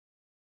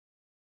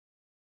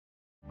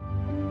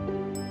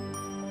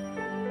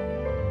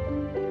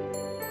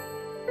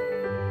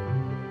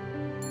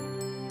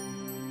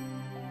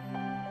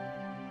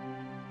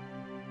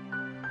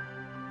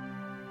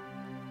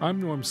I'm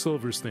Norm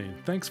Silverstein.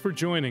 Thanks for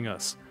joining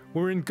us.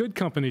 We're in good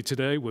company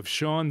today with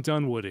Shawn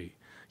Dunwoody.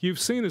 You've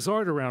seen his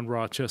art around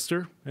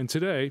Rochester, and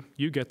today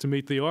you get to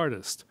meet the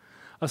artist.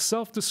 A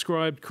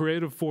self-described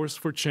creative force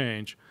for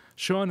change,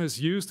 Shawn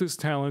has used his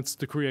talents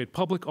to create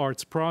public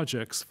arts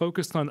projects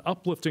focused on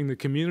uplifting the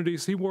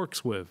communities he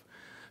works with.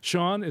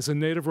 Shawn is a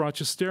native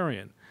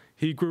Rochesterian.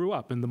 He grew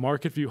up in the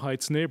Marketview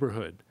Heights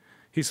neighborhood.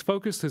 He's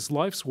focused his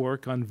life's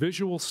work on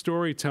visual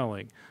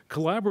storytelling,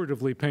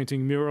 collaboratively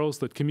painting murals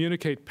that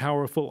communicate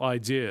powerful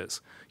ideas.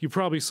 You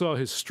probably saw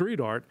his street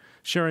art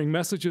sharing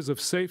messages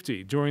of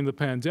safety during the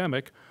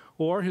pandemic,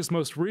 or his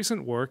most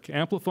recent work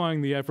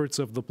amplifying the efforts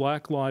of the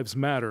Black Lives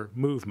Matter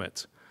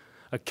movement.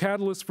 A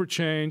catalyst for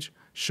change,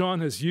 Shawn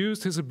has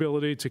used his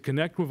ability to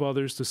connect with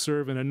others to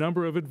serve in a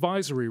number of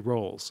advisory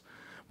roles.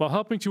 While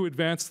helping to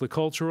advance the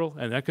cultural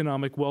and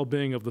economic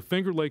well-being of the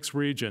Finger Lakes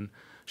region,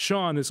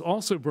 Shawn is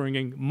also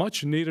bringing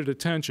much-needed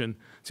attention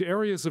to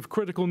areas of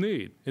critical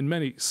need in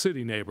many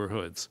city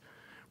neighborhoods.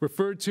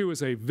 Referred to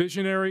as a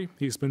visionary,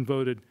 he's been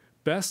voted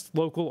Best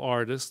Local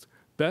Artist,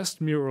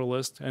 Best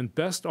Muralist, and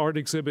Best Art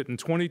Exhibit in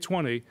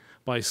 2020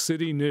 by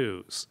City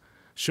News.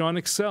 Shawn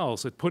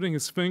excels at putting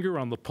his finger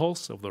on the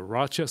pulse of the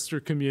Rochester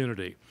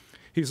community.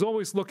 He's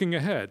always looking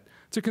ahead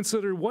to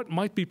consider what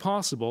might be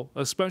possible,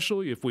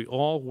 especially if we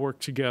all work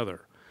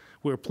together.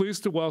 We're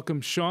pleased to welcome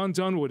Shawn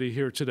Dunwoody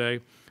here today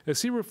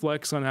as he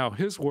reflects on how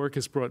his work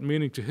has brought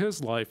meaning to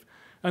his life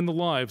and the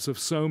lives of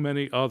so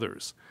many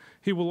others.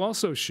 He will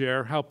also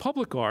share how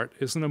public art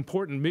is an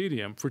important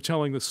medium for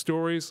telling the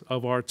stories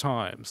of our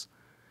times.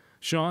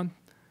 Shawn,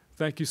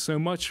 thank you so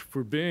much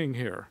for being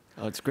here.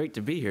 Oh, it's great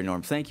to be here,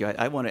 Norm. Thank you.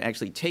 I want to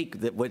actually take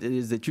what it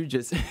is that you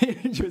just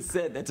just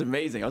said. That's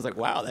amazing. I was like,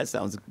 wow, that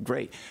sounds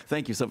great.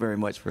 Thank you so very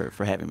much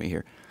for having me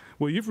here.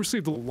 Well, you've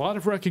received a lot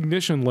of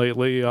recognition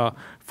lately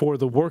for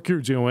the work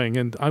you're doing,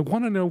 and I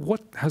want to know,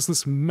 what has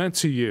this meant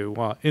to you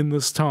in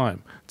this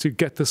time to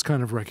get this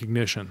kind of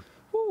recognition?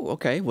 Ooh,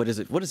 okay. What is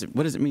it? What does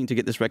it mean to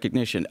get this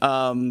recognition?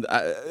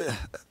 I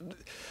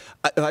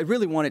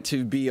really want it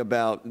to be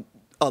about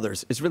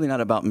others. It's really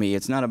not about me.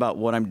 It's not about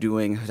what I'm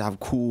doing, how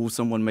cool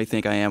someone may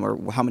think I am,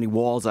 or how many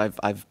walls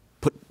I've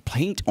put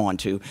paint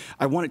onto.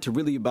 I want it to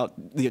really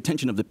about the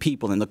attention of the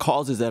people and the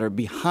causes that are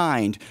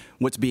behind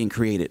what's being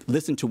created.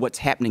 Listen to what's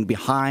happening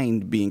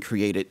behind being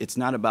created. It's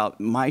not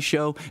about my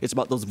show. It's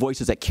about those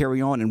voices that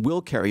carry on and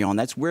will carry on.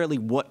 That's really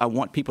what I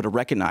want people to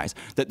recognize,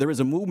 that there is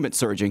a movement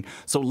surging.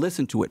 So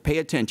listen to it. Pay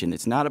attention.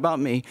 It's not about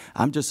me.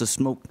 I'm just a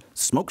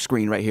smoke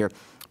screen right here.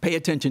 Pay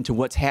attention to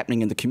what's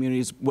happening in the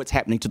communities, what's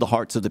happening to the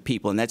hearts of the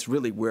people, and that's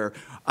really where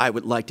I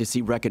would like to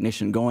see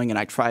recognition going, and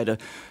I try to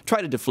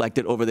deflect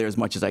it over there as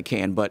much as I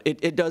can, but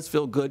it does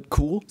feel good,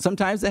 cool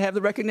sometimes to have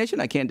the recognition.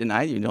 I can't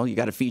deny, you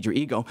got to feed your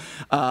ego,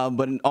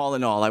 but in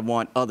all, I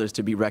want others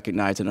to be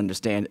recognized and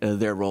understand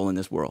their role in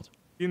this world.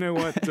 You know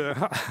what?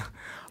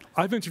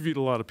 I've interviewed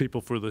a lot of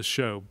people for this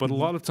show, but a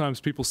lot of times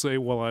people say,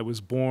 well, I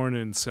was born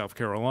in South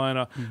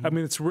Carolina. I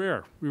mean, it's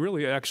rare. It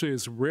really actually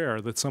is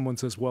rare that someone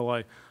says, well,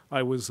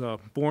 I was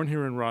born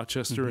here in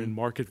Rochester in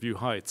Marketview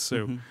Heights.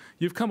 So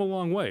you've come a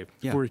long way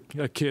for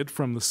a kid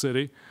from the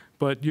city,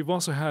 but you've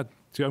also had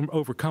to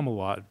overcome a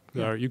lot.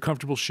 Are you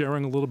comfortable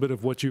sharing a little bit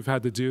of what you've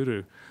had to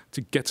do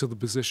to get to the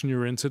position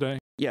you're in today?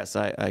 Yes,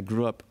 I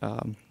grew up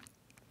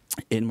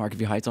in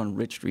Marketview Heights on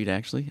Rich Street,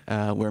 actually,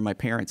 where my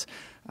parents,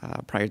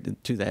 prior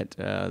to that,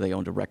 they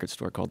owned a record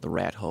store called the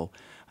Rat Hole,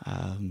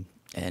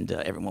 and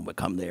everyone would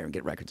come there and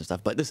get records and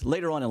stuff. But this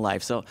later on in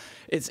life, so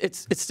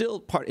it's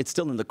still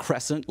in the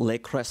Crescent, Le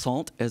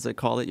Crescent, as they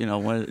call it.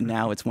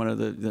 Now it's one of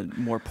the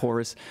more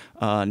porous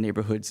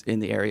neighborhoods in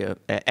the area.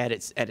 At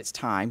its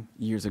time,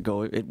 years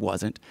ago, it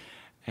wasn't,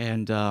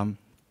 and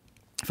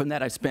from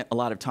that, I spent a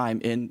lot of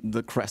time in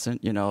the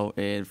Crescent,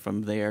 and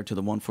from there to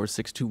the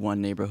 14621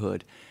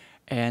 neighborhood.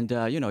 And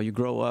you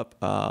grow up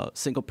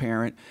single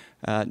parent,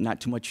 not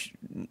too much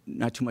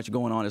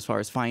going on as far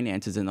as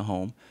finances in the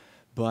home,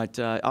 but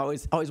I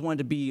always wanted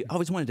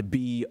to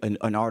be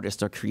an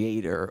artist or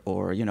creator,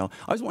 or I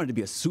always wanted to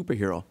be a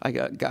superhero.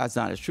 God's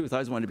honest truth. I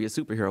always wanted to be a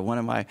superhero. One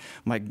of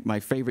my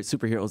favorite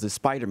superheroes is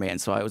Spider-Man,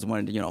 so I always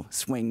wanted to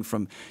swing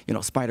from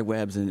spider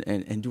webs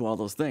and do all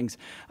those things.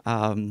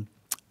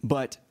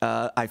 But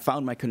I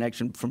found my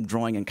connection from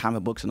drawing and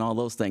comic books and all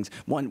those things.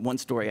 One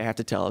story I have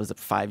to tell, I was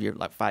 5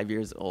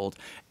 years old,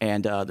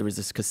 and there was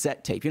this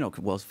cassette tape.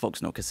 Well,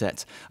 folks know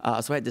cassettes.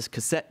 So I had this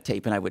cassette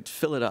tape, and I would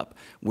fill it up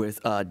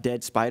with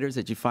dead spiders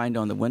that you find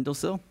on the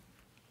windowsill,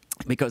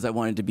 because I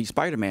wanted to be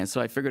Spider-Man.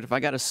 So I figured if I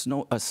got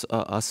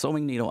a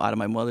sewing needle out of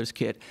my mother's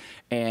kit,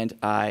 and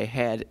I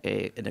had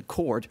a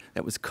cord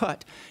that was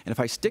cut, and if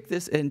I stick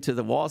this into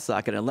the wall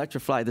socket and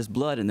electrify this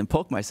blood and then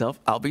poke myself,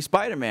 I'll be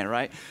Spider-Man,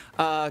 right?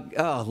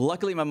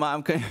 Luckily, my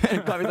mom came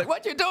and was like,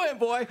 "What you doing,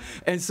 boy?"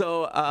 And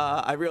so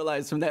I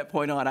realized from that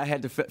point on, I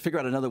had to figure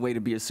out another way to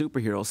be a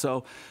superhero.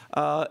 So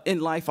in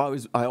life, I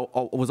was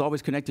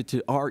always connected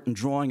to art and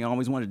drawing. I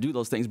always wanted to do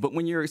those things. But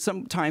when you're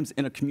sometimes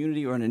in a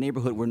community or in a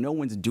neighborhood where no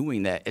one's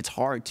doing that, it's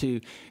hard to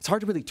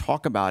really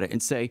talk about it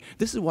and say,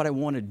 this is what I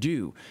want to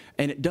do,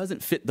 and it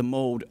doesn't fit the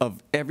mold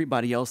of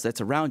everybody else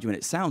that's around you, and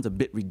it sounds a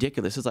bit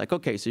ridiculous. It's like,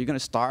 okay, so you're going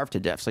to starve to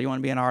death, so you want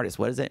to be an artist.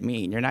 What does that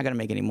mean? You're not going to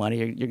make any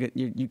money.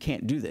 You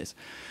can't do this.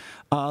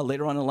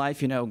 Later on in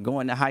life,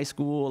 going to high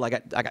school, I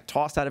got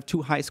tossed out of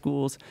 2 high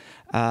schools.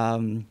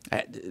 At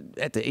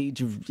the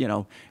age of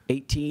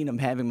 18, I'm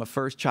having my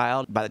first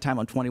child. By the time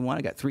I'm 21,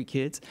 I got 3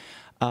 kids.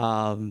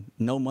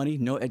 No money,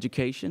 no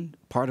education,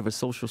 part of a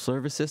social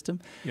service system.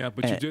 Yeah,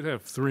 but you did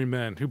have 3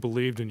 men who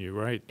believed in you,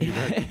 right?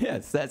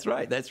 Yes, that's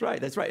right.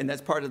 And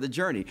that's part of the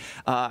journey.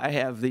 I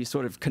have these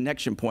sort of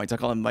connection points. I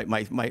call them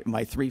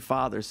my 3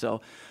 fathers. So,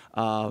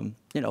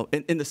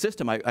 in the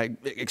system, I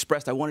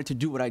expressed I wanted to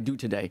do what I do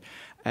today.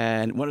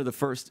 And one of the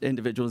first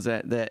individuals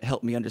that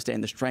helped me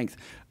understand the strength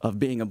of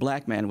being a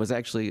black man was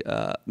actually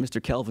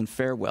Mr. Kelvin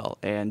Farewell.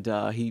 And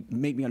he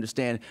made me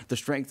understand the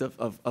strength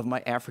of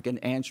my African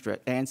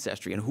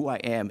ancestry and who I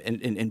am,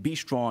 and be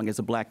strong as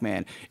a black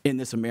man in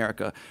this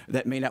America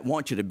that may not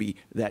want you to be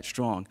that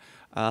strong.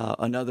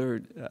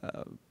 Another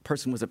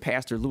person was a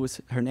pastor, Luis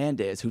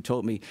Hernandez, who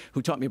taught me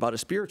about a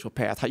spiritual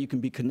path, how you can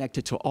be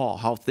connected to all,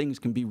 how things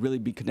can really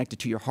be connected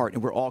to your heart,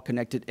 and we're all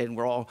connected, and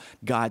we're all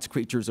God's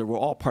creatures, or we're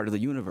all part of the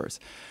universe.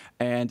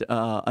 And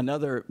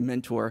another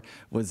mentor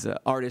was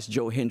artist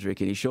Joe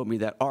Hendrick, and he showed me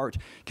that art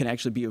can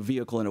actually be a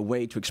vehicle and a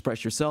way to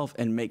express yourself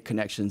and make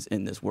connections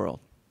in this world.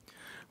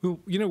 Well,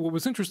 what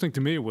was interesting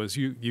to me was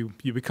you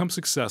become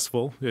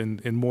successful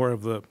in more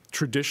of the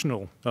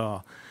traditional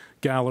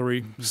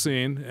gallery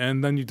scene,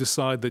 and then you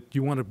decide that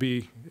you want to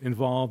be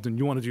involved and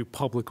you want to do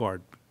public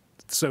art.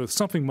 So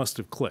something must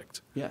have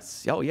clicked.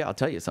 Yes. Oh, yeah, I'll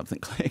tell you something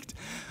clicked.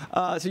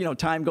 So,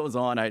 time goes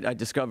on. I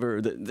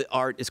discover that the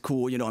art is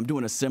cool. I'm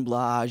doing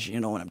assemblage,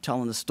 and I'm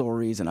telling the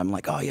stories, and I'm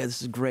like, oh, yeah,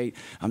 this is great.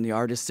 I'm the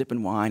artist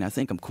sipping wine. I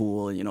think I'm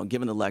cool, and,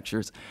 giving the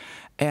lectures.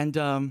 And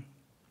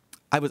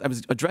I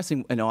was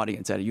addressing an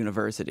audience at a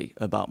university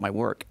about my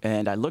work,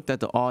 and I looked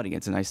at the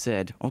audience, and I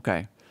said,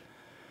 okay,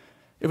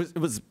 it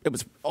was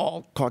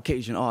all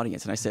Caucasian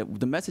audience, and I said,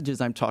 the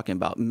messages I'm talking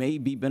about may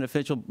be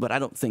beneficial, but I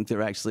don't think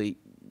they're actually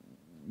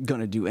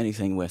going to do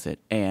anything with it,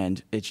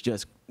 and it's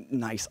just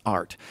nice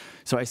art.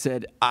 So I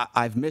said,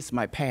 I've missed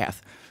my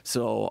path.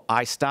 So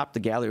I stopped the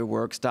gallery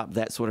work, stopped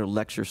that sort of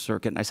lecture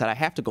circuit, and I said, I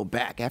have to go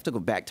back. I have to go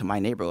back to my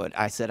neighborhood.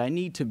 I said, I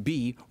need to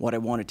be what I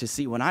wanted to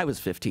see when I was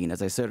 15.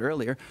 As I said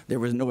earlier, there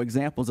was no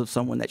examples of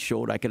someone that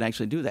showed I could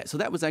actually do that. So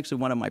that was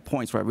actually one of my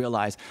points where I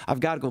realized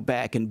I've got to go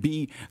back and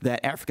be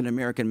that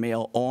African-American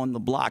male on the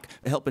block,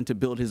 helping to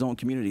build his own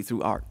community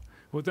through art.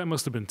 Well, that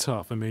must have been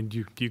tough. I mean,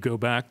 you go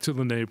back to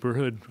the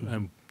neighborhood,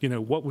 and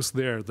what was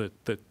there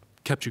that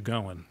kept you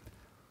going?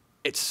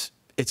 It's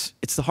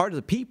the heart of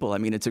the people. I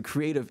mean,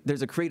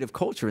 there's a creative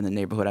culture in the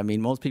neighborhood. I mean,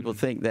 most people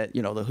think that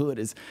the hood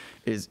is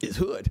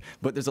hood,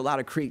 but there's a lot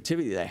of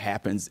creativity that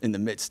happens in the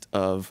midst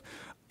of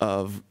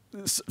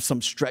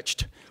some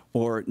stretched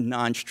or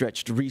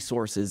non-stretched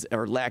resources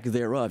or lack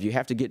thereof. You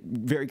have to get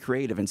very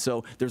creative, and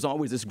so there's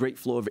always this great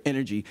flow of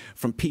energy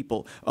from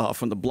people,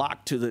 from the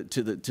block to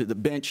the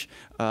bench,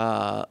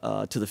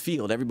 to the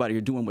field. Everybody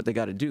are doing what they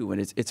got to do, and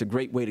it's a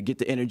great way to get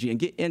the energy and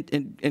get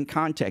in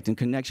contact and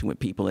connection with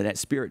people, and that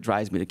spirit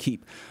drives me to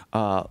keep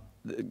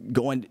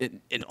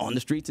going on the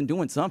streets and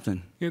doing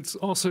something. It's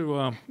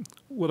also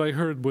what I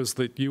heard was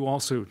that you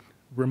also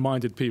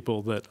reminded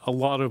people that a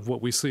lot of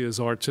what we see as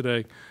art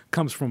today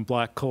comes from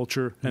black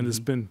culture and has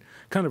been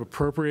kind of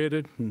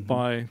appropriated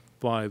by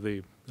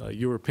the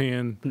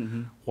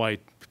European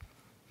white.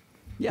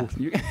 Yeah,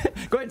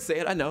 go ahead and say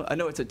it. I know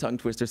it's a tongue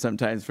twister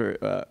sometimes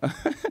for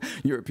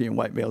European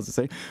white males to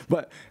say,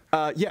 but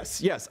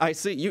yes, I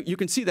see. You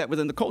can see that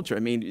within the culture.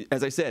 I mean,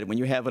 as I said, when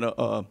you have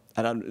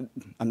and I'm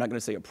not going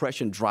to say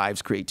oppression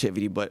drives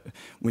creativity, but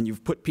when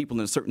you've put people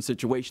in a certain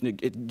situation,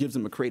 it gives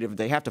them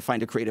they have to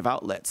find a creative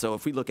outlet. So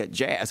if we look at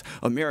jazz,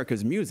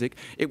 America's music,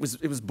 it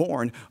was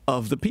born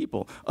of the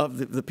people,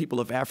 of the people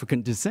of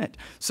African descent.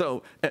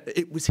 So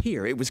it was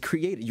here, it was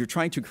created. You're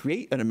trying to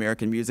create an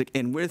American music,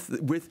 and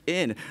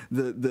within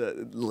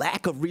the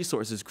lack of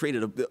resources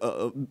created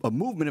a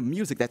movement of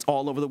music that's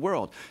all over the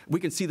world. We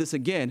can see this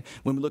again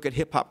when we look at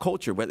hip-hop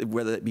culture,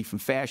 whether it be from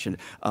fashion,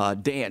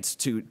 dance,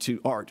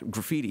 to art,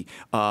 graffiti,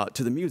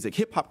 to the music.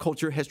 Hip-hop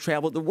culture has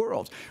traveled the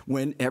world.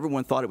 When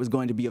everyone thought it was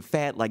going to be a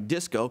fad like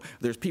disco,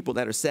 there's people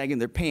that are sagging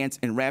their pants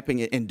and rapping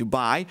it in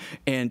Dubai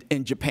and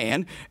in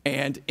Japan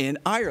and in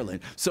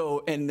Ireland.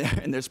 So, and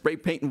they're spray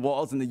painting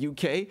walls in the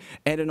UK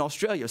and in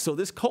Australia. So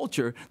this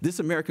culture, this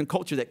American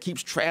culture that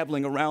keeps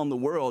traveling around the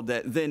world,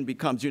 that then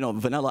becomes,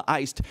 Vanilla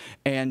Iced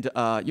and,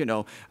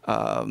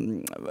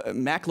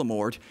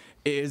 Macklemore,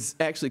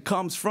 actually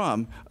comes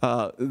from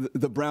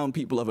the brown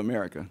people of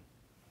America.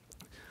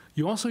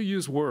 You also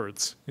use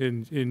words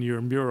in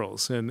your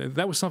murals, and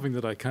that was something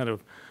that I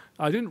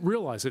didn't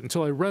realize it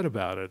until I read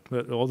about it.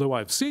 But although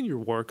I've seen your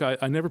work,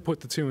 I never put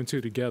the 2 and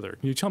 2 together.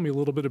 Can you tell me a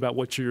little bit about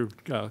what you're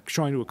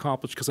trying to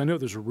accomplish? Because I know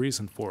there's a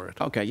reason for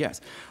it. Okay,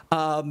 yes.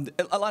 A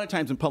lot of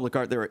times in public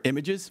art, there are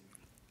images.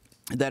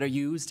 that are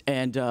used.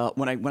 And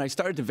when I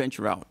started to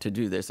venture out to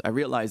do this, I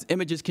realized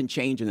images can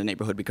change in the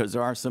neighborhood because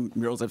there are some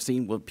murals I've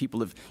seen where people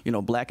have,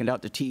 blackened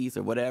out their teeth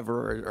or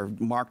whatever, or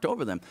marked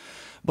over them.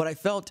 But I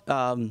felt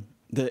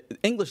the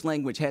English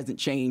language hasn't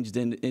changed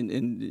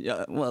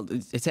well,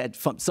 it's had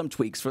some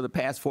tweaks for the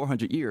past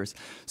 400 years.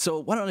 So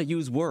why don't I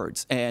use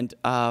words? And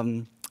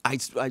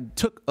I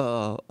took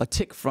a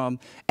tick from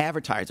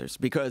advertisers,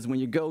 because when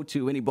you go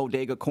to any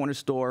bodega, corner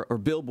store, or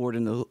billboard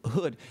in the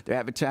hood, they're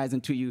advertising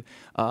to you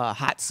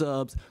hot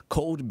subs,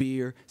 cold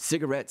beer,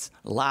 cigarettes,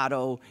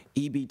 lotto,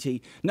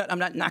 EBT. I'm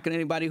not knocking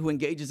anybody who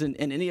engages in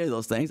any of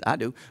those things. I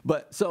do.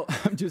 But so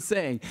I'm just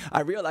saying,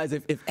 I realize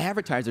if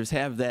advertisers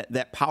have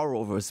that power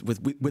over us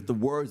with the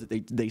words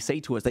that they say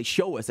to us, they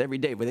show us every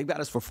day, but they've got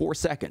us for 4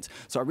 seconds.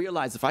 So I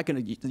realized if I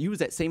can use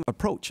that same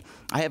approach,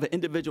 I have an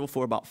individual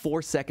for about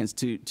 4 seconds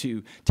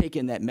to take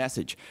in that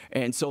message.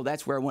 And so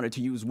that's where I wanted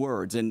to use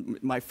words.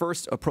 And my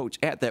first approach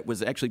at that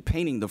was actually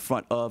painting the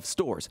front of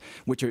stores,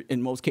 which are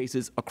in most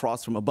cases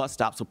across from a bus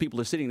stop. So people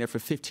are sitting there for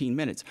 15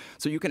 minutes.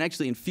 So you can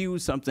actually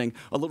infuse something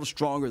a little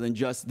stronger than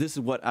just, this is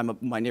what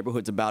my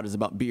neighborhood's about, is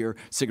about beer,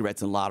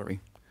 cigarettes, and lottery.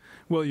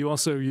 Well, you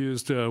also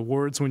used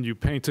words when you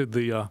painted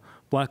the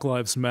Black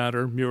Lives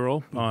Matter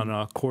mural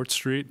on Court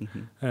Street.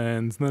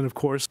 And then, of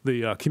course,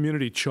 the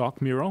community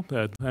chalk mural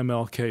at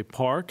MLK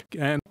Park.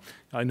 And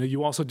I know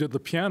you also did the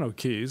piano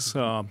keys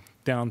down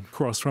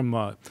across from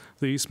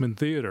the Eastman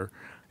Theater.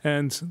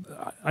 And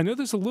I know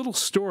there's a little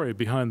story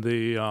behind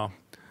the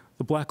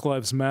Black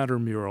Lives Matter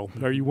mural.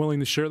 Are you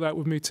willing to share that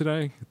with me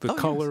today? The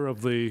color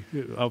of the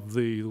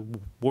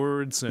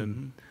words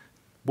and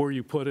where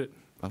you put it?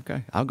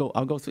 Okay, I'll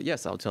go through.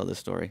 Yes, I'll tell this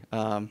story.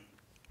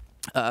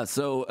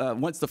 So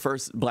once the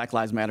first Black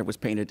Lives Matter was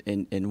painted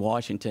in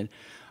Washington,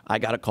 I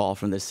got a call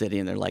from the city,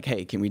 and they're like,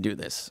 "Hey, can we do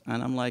this?"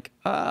 And I'm like,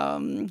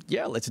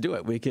 "Yeah, let's do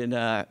it. We can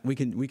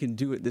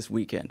do it this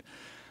weekend."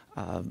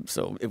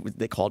 So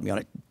they called me on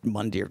it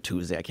Monday or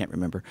Tuesday, I can't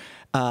remember,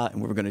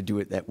 and we were going to do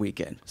it that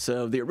weekend.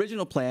 So the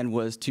original plan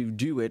was to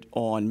do it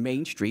on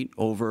Main Street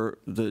over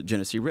the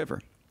Genesee River.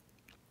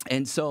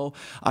 And so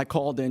I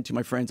called in to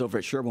my friends over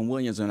at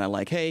Sherwin-Williams, and I'm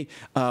like, "Hey,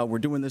 we're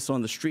doing this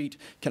on the street.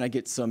 Can I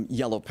get some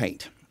yellow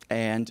paint?"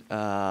 And,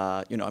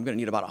 I'm going to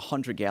need about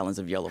 100 gallons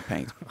of yellow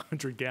paint.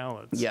 100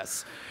 gallons?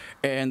 Yes.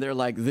 And they're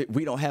like,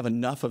 we don't have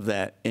enough of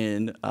that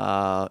in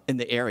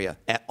the area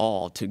at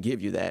all to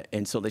give you that.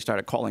 And so they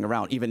started calling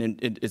around. Even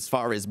as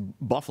far as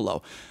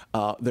Buffalo,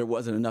 there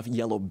wasn't enough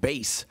yellow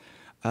base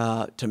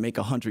to make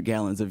 100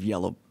 gallons of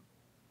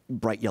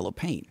bright yellow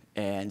paint.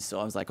 And so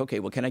I was like,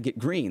 okay, well, can I get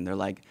green? They're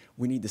like,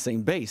 we need the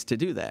same base to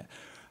do that.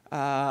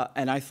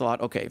 And I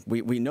thought, okay,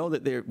 we know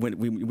that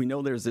we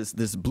know there's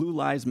this Blue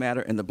Lives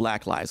Matter and the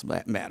Black Lives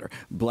Matter.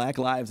 Black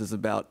lives is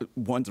about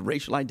one's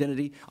racial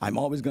identity. I'm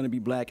always going to be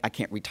black. I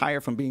can't retire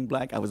from being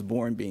black. I was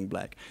born being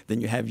black.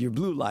 Then you have your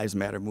Blue Lives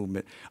Matter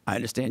movement. I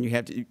understand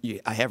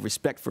I have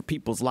respect for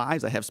people's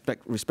lives. I have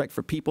respect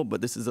for people, but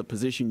this is a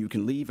position you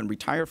can leave and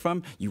retire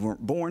from. You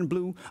weren't born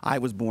blue. I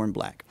was born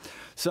black.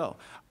 So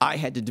I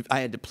had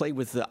to play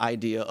with the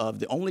idea of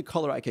the only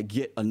color I could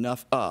get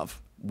enough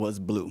of was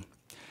blue.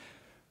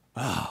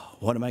 Oh,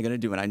 what am I going to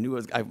do? And I knew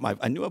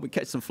I would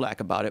catch some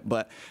flack about it,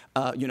 but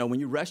when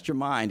you rest your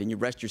mind and you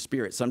rest your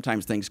spirit,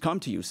 sometimes things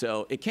come to you.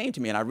 So it came to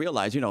me, and I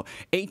realized,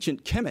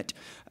 ancient Kemet,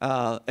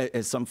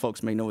 as some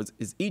folks may know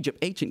is Egypt,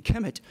 ancient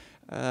Kemet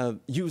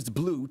used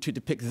blue to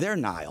depict their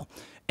Nile.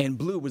 And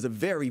blue was a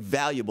very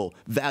valuable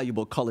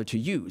color to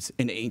use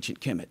in ancient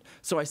Kemet.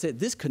 So I said,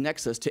 this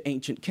connects us to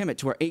ancient Kemet,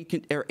 to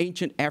our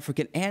ancient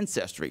African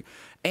ancestry.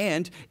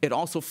 And it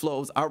also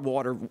flows,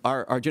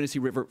 our Genesee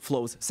River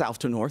flows south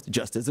to north,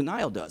 just as the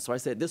Nile does. So I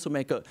said,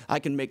 I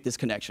can make this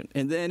connection.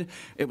 And then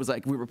it was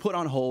like, we were put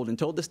on hold and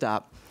told to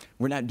stop.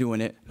 We're not doing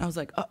it. And I was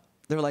like, oh.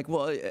 They were like,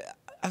 well,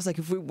 I was like,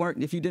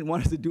 if you didn't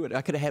want us to do it,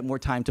 I could have had more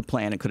time to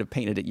plan and could have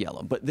painted it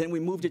yellow. But then we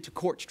moved it to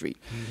Court Street,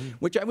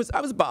 which I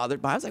was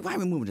bothered by. I was like, why are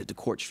we moving it to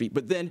Court Street?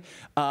 But then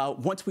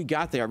once we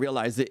got there, I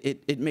realized that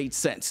it made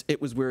sense.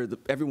 It was where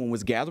everyone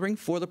was gathering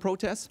for the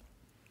protests.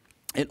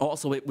 And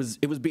also, it was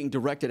being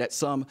directed at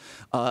some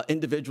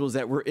individuals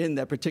that were in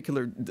that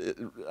particular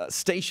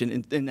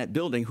station in that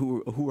building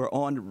who were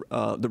on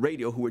the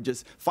radio, who were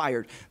just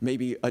fired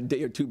maybe a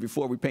day or two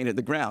before we painted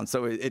the ground.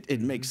 So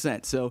it makes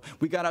sense. So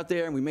we got out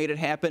there and we made it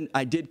happen.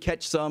 I did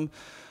catch some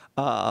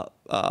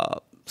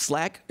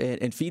slack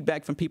and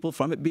feedback from people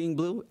from it being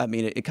blue. I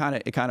mean, it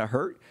kind of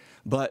hurt,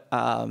 but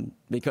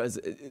because.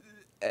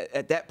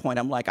 At that point,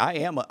 I'm like, I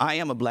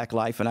am a black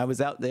life, and I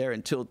was out there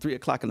until 3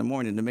 o'clock in the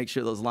morning to make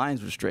sure those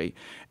lines were straight.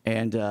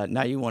 And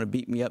now you want to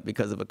beat me up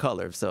because of a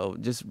color. So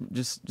just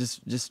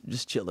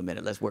chill a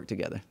minute. Let's work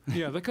together.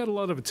 Yeah, that got a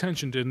lot of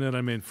attention, didn't it?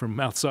 I mean, from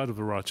outside of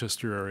the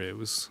Rochester area, it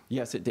was.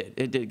 Yes, it did.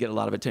 It did get a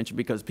lot of attention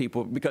because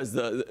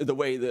the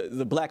way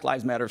the Black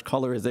Lives Matter's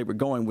color as they were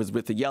going was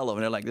with the yellow,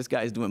 and they're like, this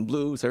guy's doing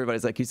blue. So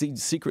everybody's like, is he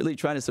secretly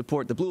trying to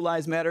support the Blue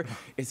Lives Matter?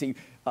 Is he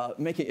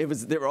making?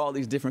 There were all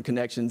these different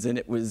connections, and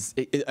it was.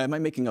 Am I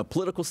making a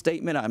political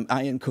statement?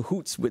 I in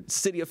cahoots with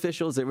city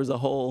officials. There was a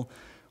whole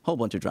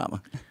bunch of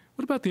drama.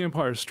 What about The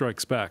Empire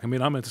Strikes Back? I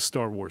mean, I'm into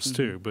Star Wars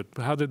too, but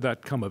how did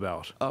that come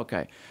about?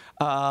 Okay,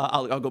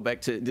 I'll go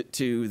back to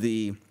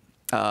the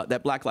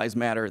that Black Lives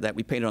Matter that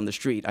we painted on the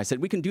street. I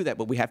said we can do that,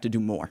 but we have to do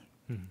more.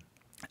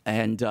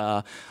 And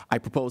I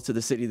proposed to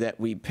the city that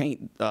we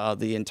paint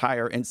the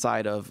entire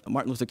inside of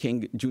Martin Luther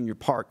King Jr.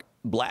 Park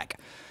black.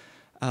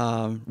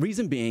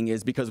 Reason being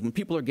is because when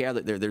people are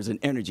gathered there, there's an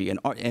energy,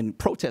 and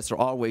protests are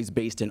always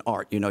based in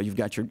art. You know, you've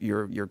got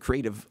your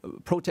creative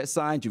protest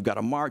signs, you've got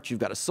a march, you've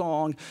got a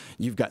song,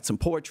 you've got some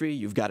poetry,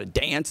 you've got a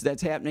dance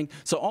that's happening.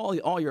 So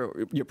all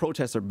your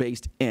protests are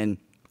based in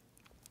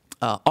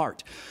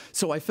art.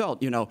 So I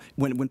felt, you know,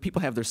 when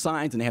people have their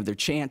signs and they have their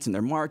chants and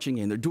they're marching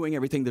and they're doing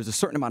everything, there's a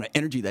certain amount of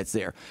energy that's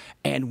there.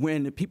 And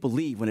when people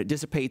leave, when it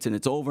dissipates and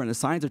it's over and the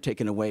signs are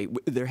taken away,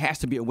 there has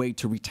to be a way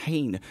to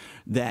retain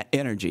that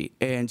energy.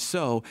 And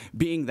so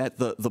being that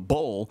the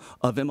bowl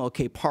of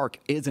MLK Park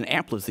is an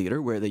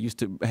amphitheater where they used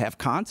to have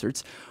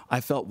concerts,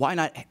 I felt, why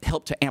not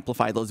help to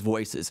amplify those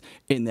voices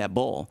in that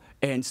bowl?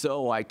 And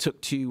so I took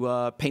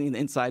to painting the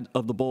inside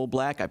of the bowl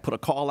black. I put a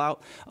call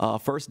out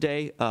first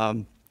day.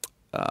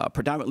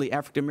 Predominantly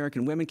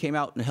African-American women came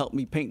out and helped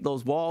me paint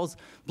those walls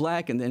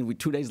black, and then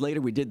 2 days later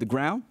we did the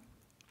ground.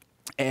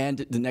 And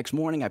the next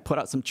morning I put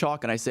out some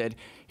chalk and I said,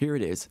 here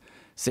it is.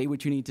 Say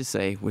what you need to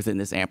say within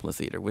this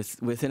amphitheater.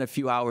 Within a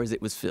few hours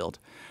it was filled.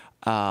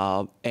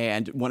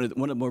 And one of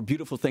the more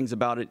beautiful things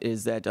about it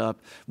is that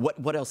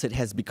what else it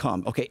has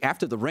become. Okay,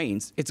 after the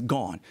rains, it's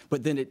gone,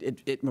 but then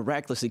it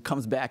miraculously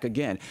comes back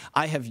again.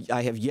 I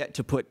have yet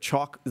to put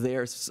chalk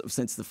there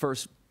since the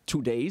first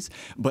 2 days,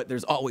 but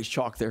there's always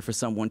chalk there for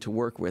someone to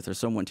work with or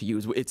someone to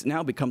use. It's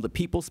now become the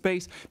people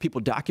space. People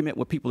document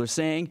what people are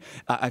saying.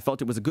 I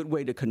felt it was a good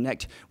way to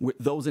connect with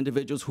those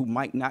individuals who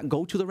might not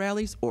go to the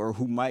rallies or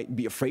who might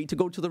be afraid to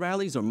go to the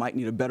rallies or might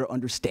need a better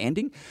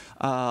understanding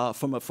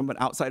from an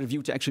outsider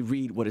view to actually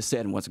read what is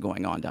said and what's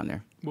going on down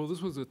there. Well,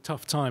 this was a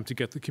tough time to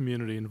get the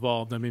community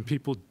involved. I mean,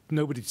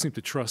 nobody seemed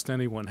to trust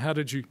anyone. How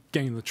did you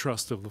gain the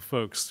trust of the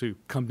folks to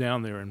come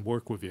down there and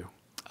work with you?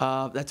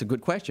 That's a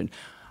good question.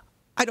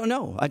 I don't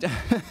know.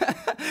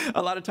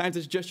 A lot of times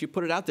it's just you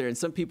put it out there, and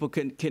some people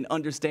can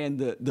understand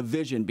the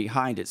vision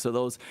behind it. So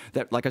those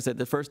that, like I said,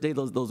 the first day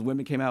those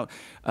women came out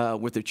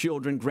with their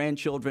children,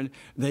 grandchildren,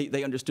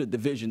 they understood the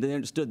vision. They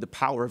understood the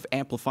power of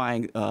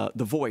amplifying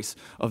the voice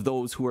of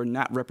those who are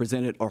not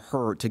represented or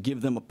heard, to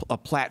give them a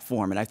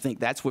platform. And I think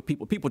that's what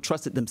people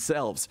trusted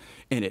themselves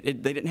in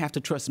it. They didn't have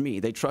to trust me.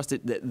 They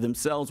trusted that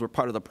themselves were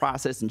part of the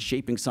process in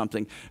shaping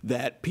something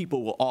that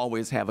people will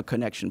always have a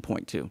connection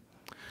point to.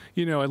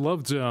 You know, I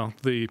loved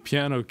the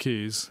piano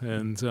keys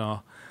and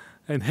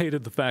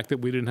hated the fact that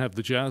we didn't have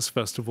the jazz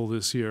festival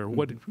this year.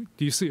 What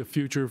do you see a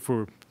future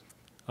for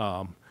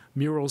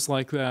murals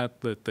like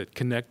that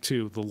connect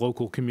to the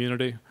local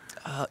community?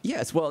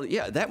 Yes, well,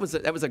 yeah, that was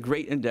a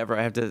great endeavor.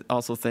 I have to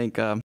also thank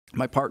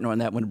my partner on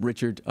that one,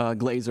 Richard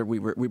Glazer. We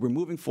were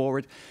moving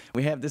forward.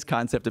 We have this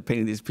concept of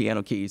painting these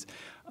piano keys,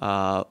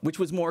 which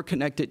was more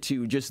connected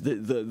to just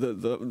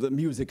the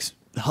music's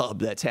hub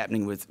that's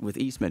happening with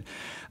Eastman.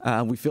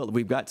 We feel that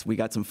we got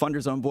some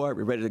funders on board.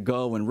 We're ready to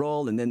go and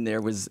roll. And then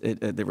there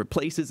were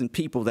places and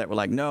people that were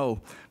like,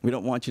 no, we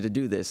don't want you to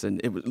do this.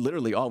 And it was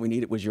literally all we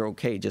needed was your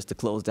okay just to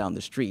close down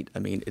the street. I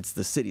mean, it's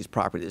the city's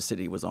property. The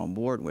city was on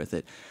board with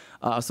it.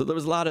 So there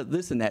was a lot of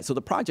this and that. So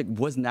the project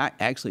was not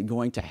actually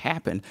going to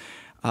happen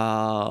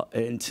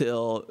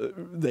until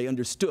they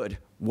understood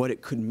what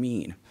it could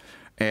mean.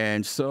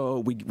 And so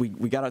we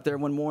got out there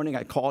one morning.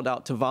 I called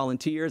out to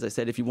volunteers. I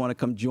said, if you want to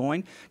come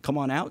join, come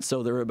on out.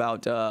 So there were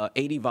about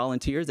 80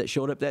 volunteers that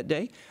showed up that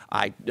day.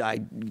 I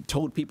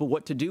told people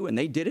what to do, and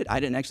they did it. I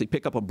didn't actually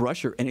pick up a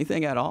brush or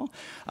anything at all.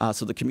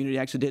 So the community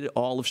actually did it,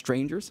 all of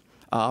strangers.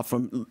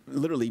 From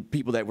literally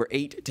people that were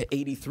 8 to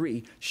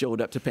 83 showed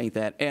up to paint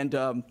that.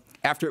 And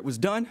after it was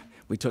done,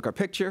 we took our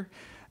picture.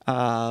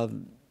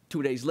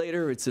 2 days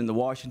later, it's in the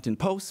Washington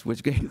Post,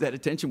 which gave that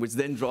attention, which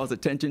then draws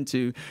attention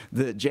to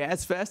the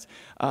Jazz Fest.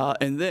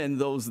 And then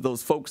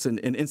those folks and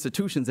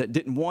institutions that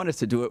didn't want us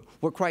to do it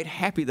were quite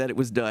happy that it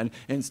was done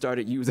and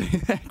started using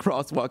that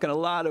crosswalk and a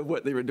lot of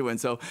what they were doing.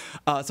 So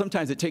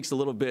sometimes it takes a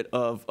little bit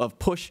of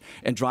push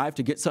and drive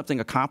to get something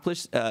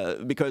accomplished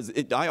because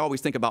I always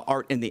think about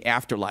art in the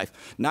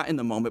afterlife, not in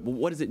the moment, but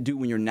what does it do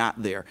when you're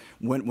not there?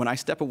 When I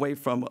step away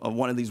from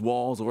one of these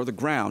walls or the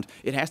ground,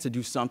 it has to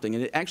do something.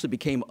 And it actually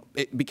became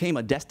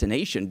a destination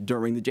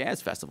during the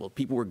Jazz Festival.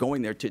 People were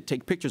going there to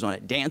take pictures on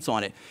it, dance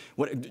on it,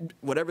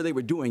 whatever they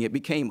were doing. It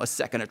became a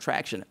second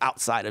attraction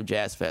outside of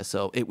Jazz Fest.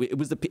 So it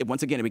was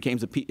once again, it became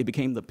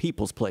the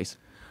people's place.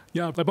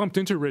 Yeah, I bumped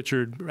into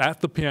Richard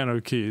at the Piano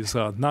Keys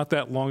not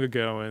that long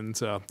ago, and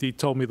he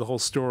told me the whole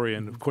story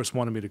and, of course,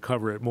 wanted me to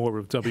cover it more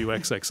with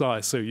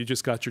WXXI, so you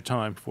just got your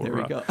time for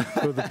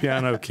the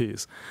Piano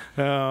Keys.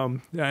 And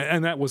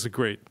that was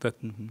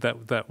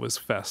that was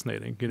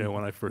fascinating. You know,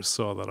 when I first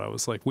saw that, I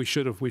was like, we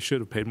should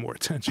have paid more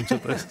attention to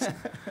this.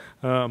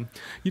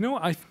 You know,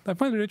 I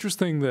find it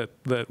interesting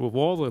that with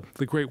all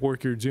the great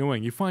work you're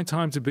doing, you find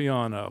time to be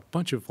on a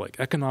bunch of, like,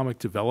 economic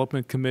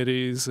development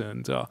committees,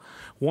 and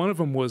one of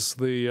them was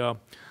the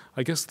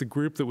I guess, the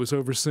group that was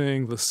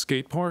overseeing the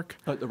skate park.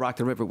 The Rock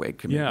the Riverway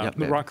committee. Yeah, Yep,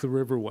 the Rock the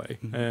Riverway.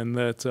 And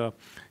that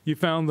you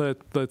found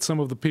that some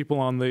of the people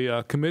on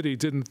the committee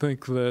didn't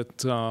think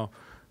that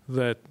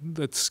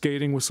that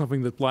skating was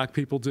something that black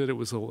people did. It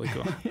was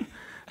illegal.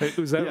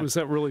 Was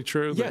that really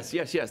true? Yes.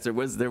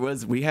 There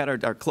was. We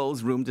had our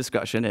closed room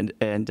discussion,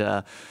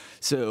 and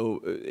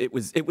so it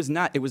was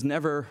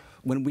never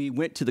when we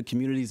went to the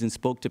communities and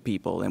spoke to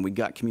people, and we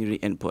got community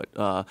input.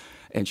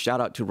 And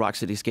shout out to Rock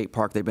City Skate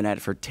Park. They've been at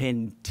it for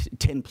 10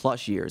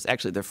 plus years.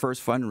 Actually, their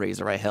first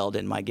fundraiser I held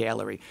in my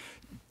gallery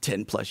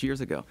 10 plus years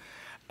ago.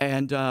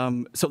 And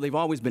so they've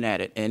always been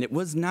at it, and it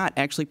was not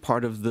actually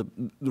part of the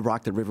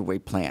Rock the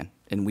Riverway plan.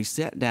 And we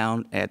sat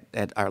down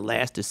at our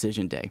last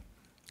decision day.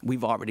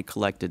 We've already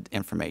collected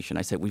information.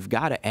 I said, we've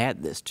got to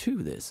add this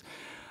to this.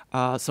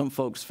 Some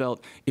folks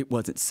felt it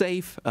wasn't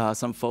safe.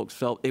 Some folks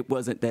felt it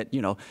wasn't that,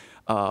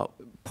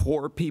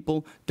 poor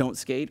people don't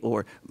skate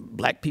or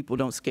black people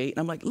don't skate. And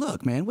I'm like,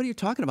 look, man, what are you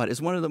talking about?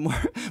 It's one of the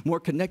more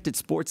connected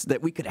sports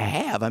that we could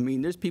have. I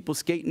mean, there's people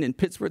skating in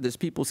Pittsburgh. There's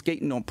people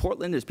skating on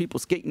Portland. There's people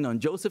skating on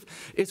Joseph.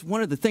 It's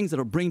one of the things that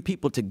will bring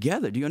people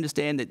together. Do you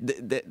understand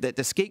that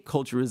the skate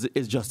culture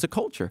is just a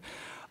culture?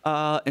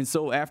 And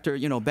so after,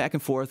 back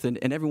and forth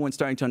and everyone's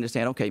starting to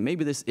understand, okay,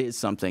 maybe this is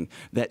something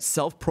that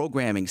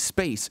self-programming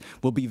space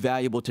will be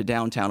valuable to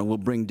downtown and will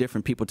bring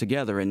different people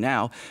together. And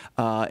now,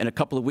 in a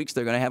couple of weeks,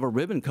 they're going to have a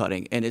ribbon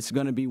cutting. And it's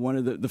going to be one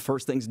of the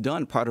first things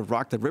done, part of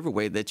Rock the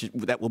Riverway,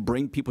 that will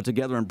bring people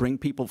together and bring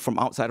people from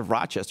outside of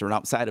Rochester and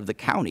outside of the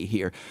county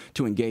here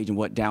to engage in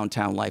what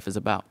downtown life is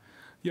about.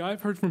 Yeah,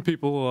 I've heard from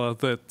people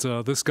that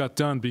this got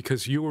done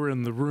because you were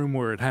in the room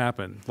where it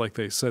happened, like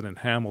they said in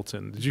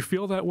Hamilton. Did you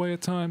feel that way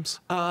at times?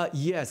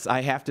 Yes,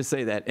 I have to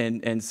say that.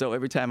 And so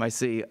every time I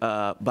see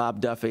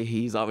Bob Duffy,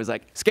 he's always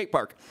like, skate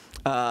park,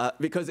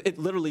 because it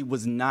literally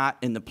was not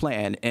in the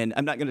plan. And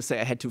I'm not going to say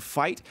I had to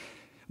fight,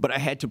 but I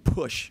had to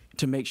push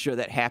to make sure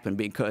that happened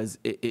because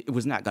it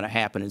was not going to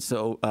happen. And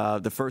so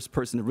the first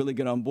person to really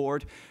get on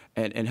board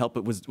and help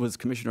it was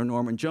Commissioner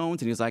Norman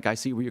Jones. And he was like, I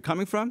see where you're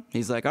coming from.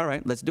 He's like, all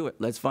right, let's do it.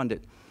 Let's fund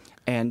it.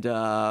 And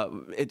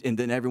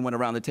then everyone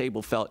around the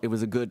table felt it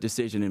was a good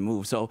decision and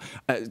move. So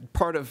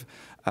part of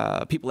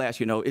people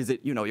ask, is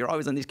it, you're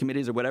always on these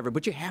committees or whatever,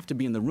 but you have to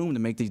be in the room to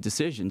make these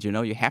decisions.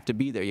 You have to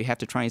be there. You have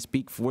to try and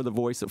speak for the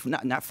voice of,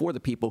 not for the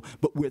people,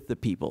 but with the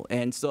people.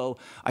 And so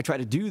I try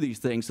to do these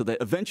things so that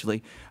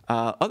eventually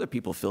other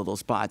people fill those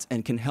spots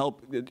and can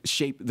help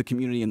shape the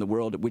community and the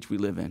world at which we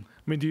live in.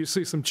 I mean, do you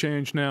see some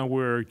change now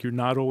where you're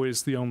not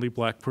always the only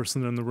black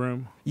person in the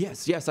room?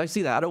 Yes, I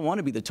see that. I don't want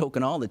to be the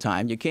token all the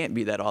time. You can't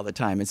be that all the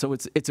time. And so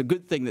it's a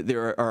good thing that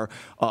there are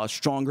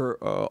stronger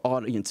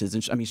audiences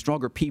and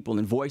stronger people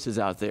and voices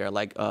out there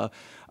like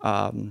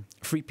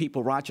Free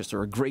People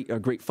Rochester are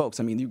great folks.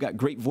 I mean, you've got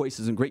great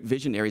voices and great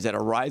visionaries that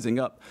are rising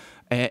up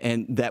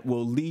and that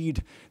will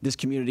lead this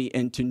community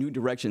into new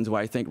directions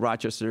where I think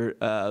Rochester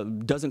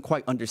doesn't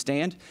quite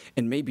understand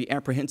and may be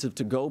apprehensive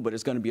to go, but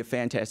it's going to be a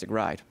fantastic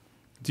ride.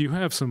 Do you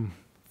have some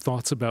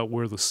thoughts about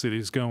where the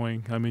city's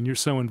going? I mean, you're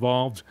so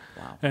involved,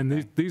 wow.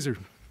 And these are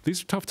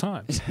tough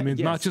times. I mean,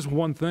 Yes. Not just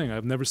one thing.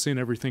 I've never seen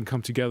everything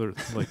come together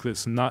like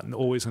this, not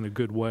always in a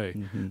good way.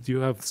 Mm-hmm. Do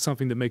you have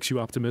something that makes you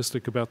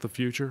optimistic about the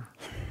future?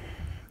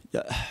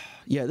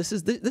 Yeah. This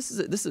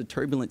is a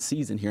turbulent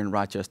season here in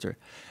Rochester,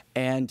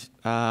 and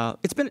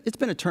it's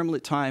been a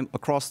turbulent time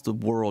across the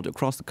world,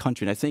 across the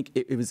country. And I think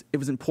it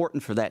was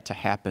important for that to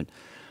happen.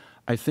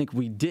 I think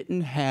we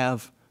didn't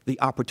have the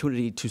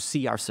opportunity to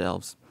see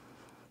ourselves.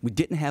 We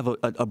didn't have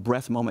a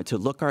breath moment to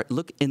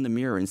look in the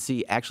mirror and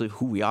see actually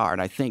who we are.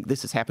 And I think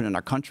this has happened in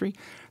our country.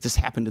 This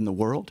happened in the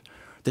world.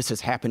 This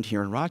has happened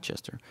here in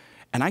Rochester.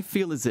 And I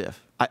feel as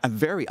if I'm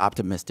very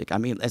optimistic. I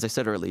mean, as I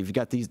said earlier, you've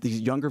got these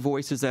younger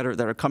voices that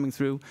are coming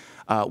through.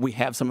 We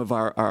have some of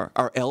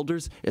our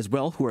elders as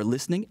well who are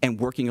listening and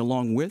working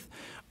along with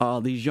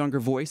these younger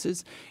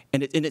voices.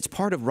 And it's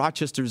part of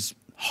Rochester's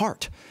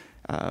heart.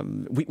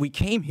 We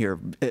came here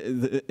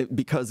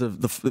because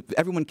of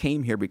everyone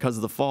came here because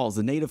of the falls,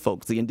 the native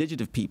folks, the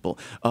indigenous people,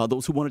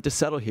 those who wanted to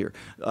settle here.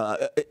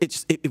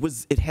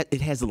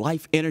 It has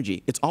life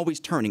energy. It's always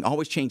turning,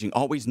 always changing,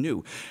 always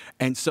new.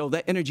 And so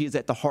that energy is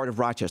at the heart of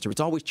Rochester.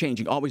 It's always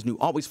changing, always new,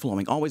 always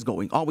flowing, always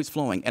going, always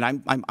flowing. And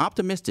I'm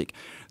optimistic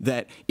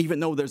that even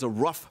though there's a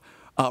rough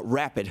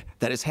rapid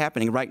that is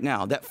happening right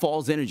now, that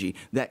falls energy,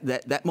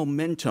 that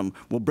momentum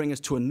will bring us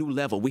to a new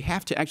level. We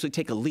have to actually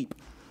take a leap.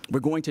 We're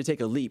going to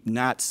take a leap,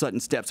 not sudden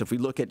steps. If we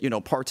look at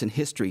parts in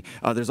history,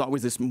 there's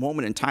always this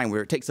moment in time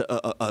where it takes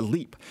a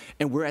leap,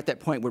 and we're at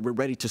that point where we're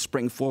ready to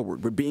spring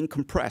forward. We're being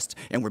compressed,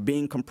 and we're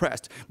being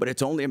compressed, but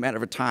it's only a matter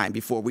of time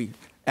before we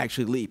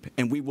actually leap,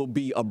 and we will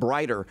be a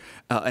brighter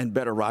and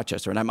better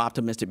Rochester. And I'm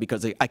optimistic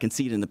because I can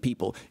see it in the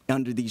people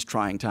under these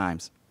trying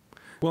times.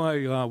 Well,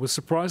 I was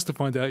surprised to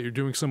find out you're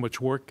doing so much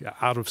work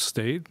out of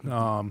state.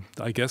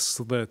 I guess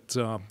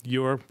that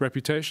your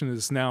reputation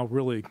is now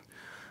really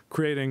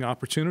creating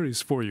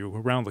opportunities for you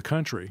around the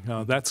country.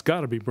 That's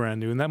got to be brand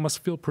new, and that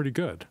must feel pretty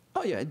good.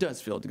 Oh yeah, it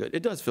does feel good.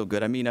 It does feel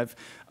good. I mean,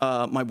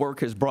 my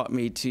work has brought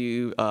me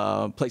to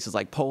places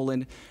like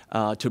Poland,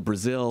 to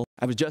Brazil.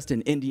 I was just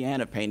in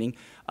Indiana painting.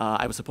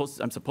 I'm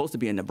supposed to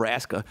be in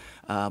Nebraska,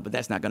 but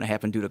that's not going to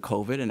happen due to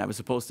COVID. And I was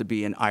supposed to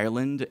be in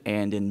Ireland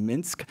and in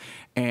Minsk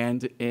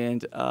and in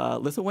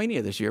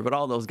Lithuania this year, but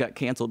all those got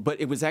canceled. But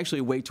it was actually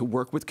a way to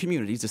work with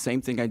communities, the same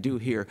thing I do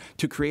here,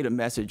 to create a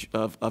message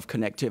of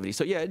connectivity.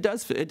 So yeah, it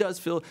does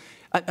feel.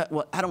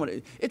 Well, I don't want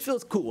to. It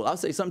feels cool. I'll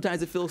say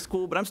sometimes it feels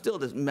cool, but I'm still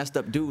this messed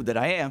up dude that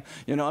I am.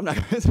 You know, I'm not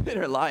going to sit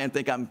here and lie and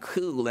think I'm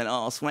cool and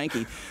all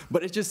swanky.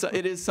 But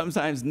it is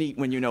sometimes neat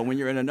when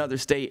you're in another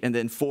state and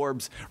then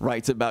Forbes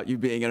writes about you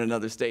being in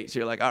another state. So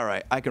you're like, all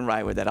right, I can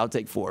ride with that. I'll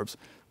take Forbes.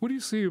 What do you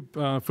see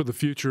for the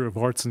future of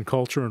arts and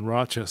culture in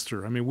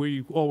Rochester? I mean,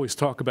 we always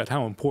talk about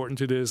how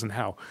important it is and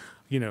how,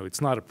 it's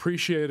not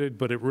appreciated,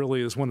 but it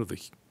really is one of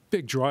the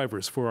big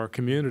drivers for our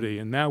community.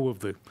 And now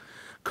with the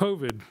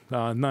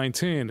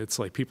COVID-19, it's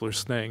like people are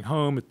staying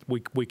home.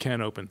 We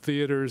can't open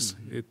theaters.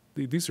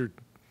 Mm-hmm. These are,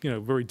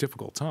 very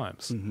difficult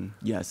times. Mm-hmm.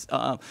 Yes,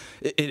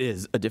 it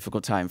is a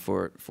difficult time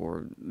for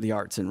the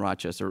arts in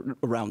Rochester,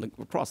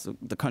 across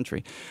the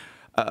country.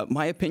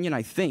 My opinion,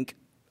 I think,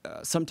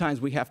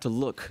 sometimes we have to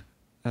look.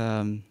 We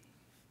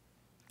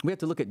have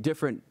to look at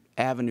different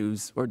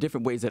avenues or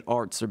different ways that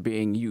arts are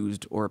being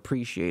used or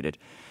appreciated,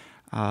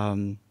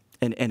 and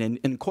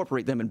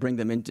incorporate them and bring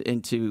them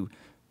into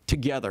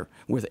together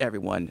with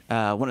everyone.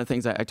 One of the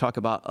things I talk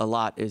about a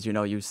lot is,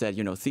 you said,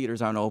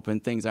 theaters aren't open,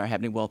 things aren't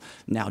happening. Well,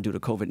 now due to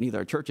COVID,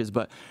 neither are churches,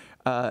 but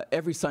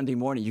every Sunday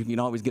morning you can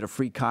always get a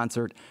free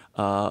concert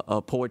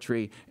of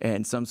poetry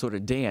and some sort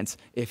of dance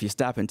if you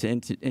stop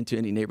into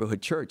any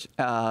neighborhood church.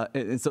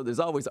 And so there's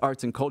always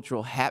arts and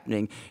cultural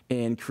happening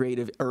in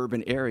creative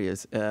urban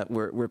areas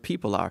where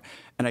people are.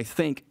 And I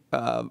think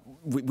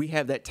we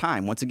have that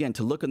time, once again,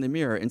 to look in the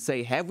mirror and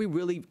say, have we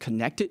really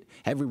connected?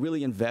 Have we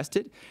really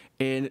invested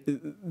in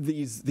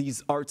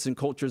these arts and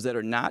cultures that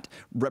are not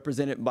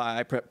represented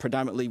by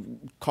predominantly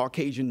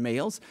Caucasian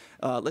males?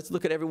 Let's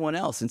look at everyone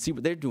else and see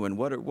what they're doing.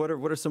 What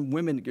are some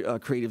women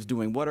creatives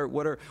doing? What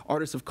are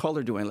artists of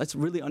color doing? Let's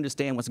really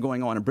understand what's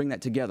going on and bring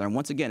that together. And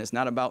once again, it's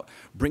not about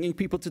bringing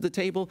people to the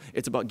table.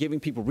 It's about giving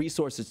people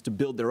resources to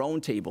build their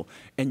own table.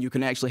 And you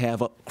can actually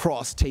have a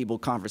cross-table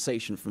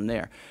conversation from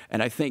there.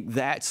 And I think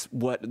that's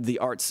what the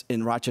arts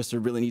in Rochester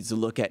really needs to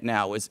look at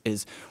now is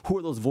who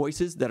are those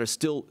voices that are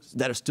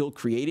still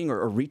creating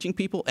or reaching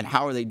people, and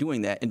how are they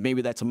doing that? And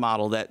maybe that's a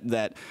model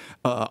that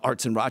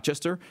arts in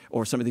Rochester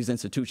or some of these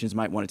institutions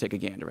might want to take a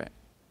gander at.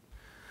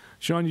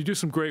 Shawn, you do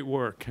some great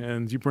work,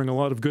 and you bring a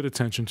lot of good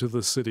attention to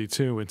the city,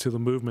 too, and to the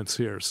movements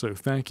here. So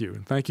thank you.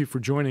 And thank you for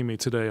joining me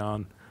today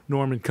on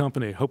Norm and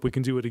Company. Hope we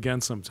can do it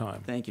again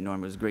sometime. Thank you,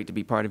 Norm. It was great to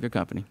be part of your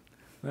company.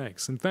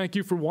 Thanks. And thank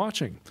you for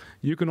watching.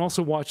 You can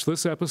also watch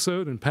this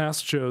episode and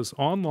past shows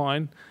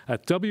online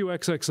at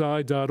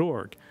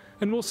WXXI.org.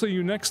 And we'll see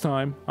you next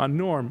time on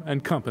Norm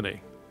and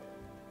Company.